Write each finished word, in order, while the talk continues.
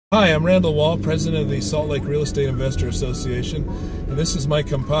Hi, I'm Randall Wall, president of the Salt Lake Real Estate Investor Association, and this is my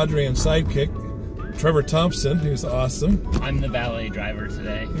compadre and sidekick, Trevor Thompson, who's awesome. I'm the valet driver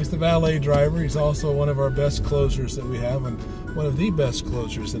today. He's the valet driver. He's also one of our best closers that we have, and one of the best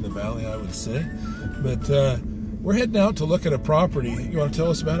closers in the valley, I would say. But we're heading out to look at a property. You want to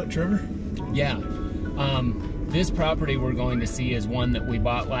tell us about it, Trevor? Yeah. This property we're going to see is one that we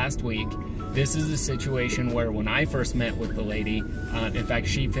bought last week. This is a situation where when I first met with the lady, in fact,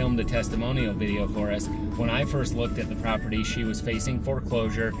 she filmed a testimonial video for us. When I first looked at the property, she was facing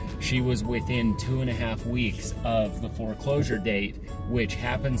foreclosure. She was within 2.5 weeks of the foreclosure date, which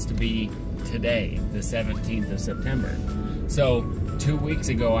happens to be today, the 17th of September. So 2 weeks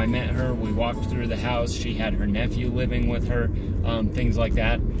ago, I met her. We walked through the house. She had her nephew living with her, things like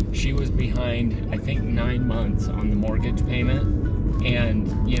that. She was behind, I think, 9 months on the mortgage payment.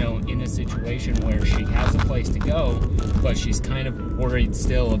 And, you know, in a situation where she has a place to go, but she's kind of worried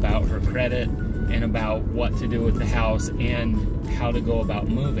still about her credit and about what to do with the house and how to go about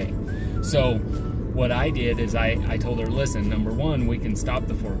moving. So what I did is I told her, listen, number one, we can stop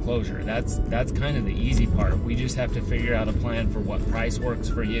the foreclosure. That's kind of the easy part. We just have to figure out a plan for what price works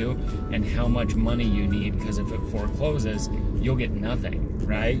for you and how much money you need, because if it forecloses, you'll get nothing,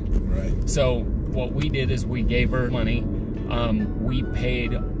 right? Right. So what we did is we gave her money. We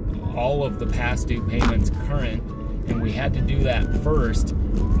paid all of the past due payments current, and we had to do that first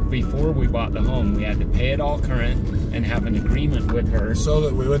before we bought the home. We had to pay it all current and have an agreement with her. So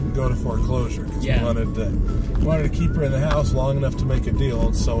that we wouldn't go to foreclosure, because Yeah. we wanted to keep her in the house long enough to make a deal.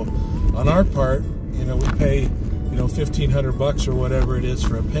 And so on our part, you know, we pay, you know, $1,500 or whatever it is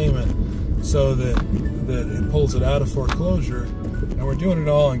for a payment, so that it pulls it out of foreclosure, and we're doing it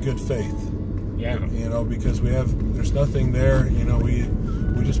all in good faith. Yeah. You know, because there's nothing there, you know, we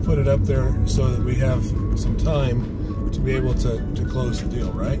just put it up there so that we have some time to be able to close the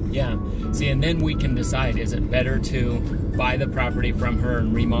deal, right? Yeah. See, and then we can decide, is it better to buy the property from her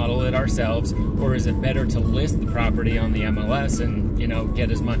and remodel it ourselves, or is it better to list the property on the MLS and, you know,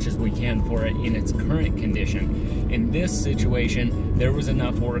 get as much as we can for it in its current condition? In this situation, there was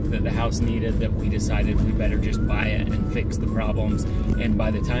enough work that the house needed that we decided we better just buy it and fix the problems. And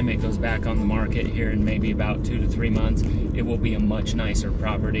by the time it goes back on the market here in maybe about 2 to 3 months, it will be a much nicer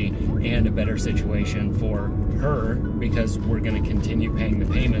property and a better situation for her, because we're going to continue paying the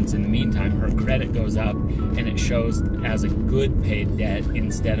payments. In the meantime, her credit goes up and it shows as a good paid debt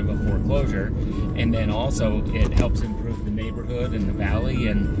instead of a foreclosure. And then also it helps improve the neighborhood and the valley,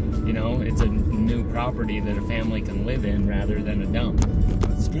 and, you know, it's a new property that a family can live in rather than a dump.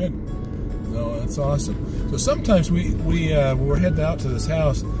 That's good. No, that's awesome. So sometimes when we're heading out to this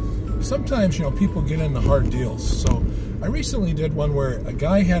house, sometimes, you know, people get into hard deals. So I recently did one where a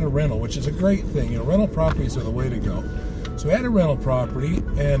guy had a rental, which is a great thing. You know, rental properties are the way to go. So he had a rental property,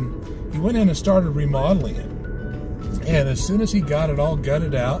 and he went in and started remodeling it. And as soon as he got it all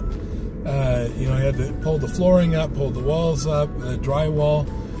gutted out, you know, he had to pull the flooring up, pull the walls up, drywall,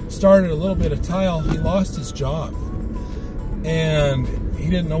 started a little bit of tile. He lost his job, and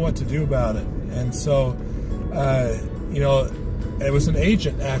he didn't know what to do about it. And so, you know, it was an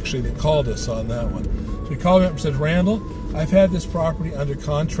agent actually that called us on that one. So he called me up and said, Randall, I've had this property under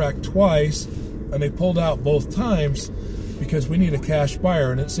contract twice, and they pulled out both times because we need a cash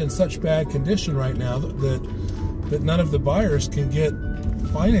buyer, and it's in such bad condition right now that none of the buyers can get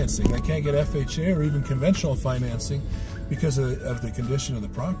financing. They can't get FHA or even conventional financing because of the condition of the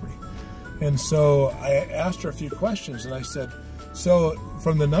property. And so I asked her a few questions, and I said, so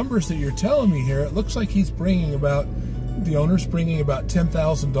from the numbers that you're telling me here, it looks like the owner's bringing about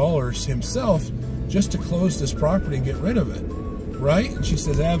 $10,000 himself just to close this property and get rid of it, right? And she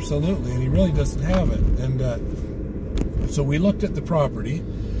says, absolutely, and he really doesn't have it. And so we looked at the property,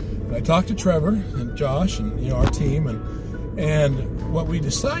 and I talked to Trevor and Josh and, you know, our team, and what we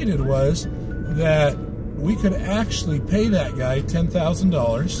decided was that we could actually pay that guy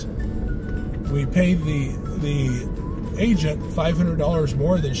 $10,000. We paid the agent $500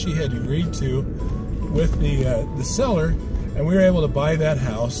 more than she had agreed to with the seller, and we were able to buy that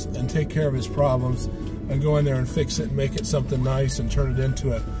house and take care of his problems and go in there and fix it and make it something nice and turn it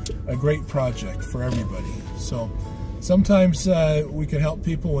into a great project for everybody. So sometimes we can help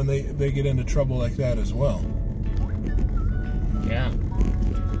people when they get into trouble like that as well. Yeah.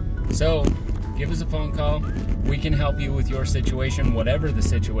 So give us a phone call. We can help you with your situation, whatever the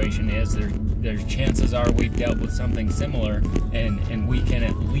situation is. There's chances are we've dealt with something similar, and we can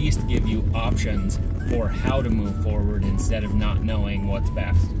at least give you options for how to move forward instead of not knowing what's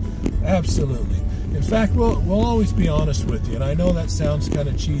best. Absolutely. In fact, we'll always be honest with you, and I know that sounds kind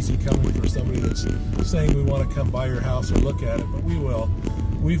of cheesy coming from somebody that's saying we want to come by your house or look at it, but we will.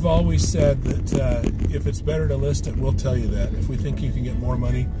 we've always said that if it's better to list it, we'll tell you that. If we think you can get more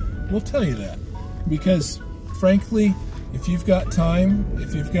money, we'll tell you that. Because frankly, if you've got time,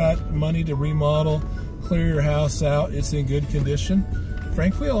 if you've got money to remodel, clear your house out, it's in good condition,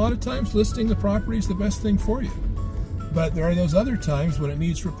 frankly, a lot of times listing the property is the best thing for you. But there are those other times when it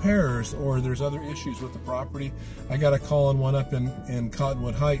needs repairs or there's other issues with the property. I got a call on one up in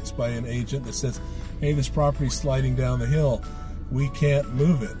Cottonwood Heights by an agent that says, hey, this property's sliding down the hill. We can't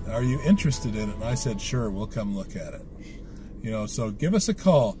move it. Are you interested in it? And I said, sure, we'll come look at it. You know, so give us a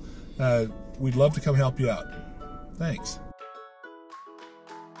call. We'd love to come help you out. Thanks.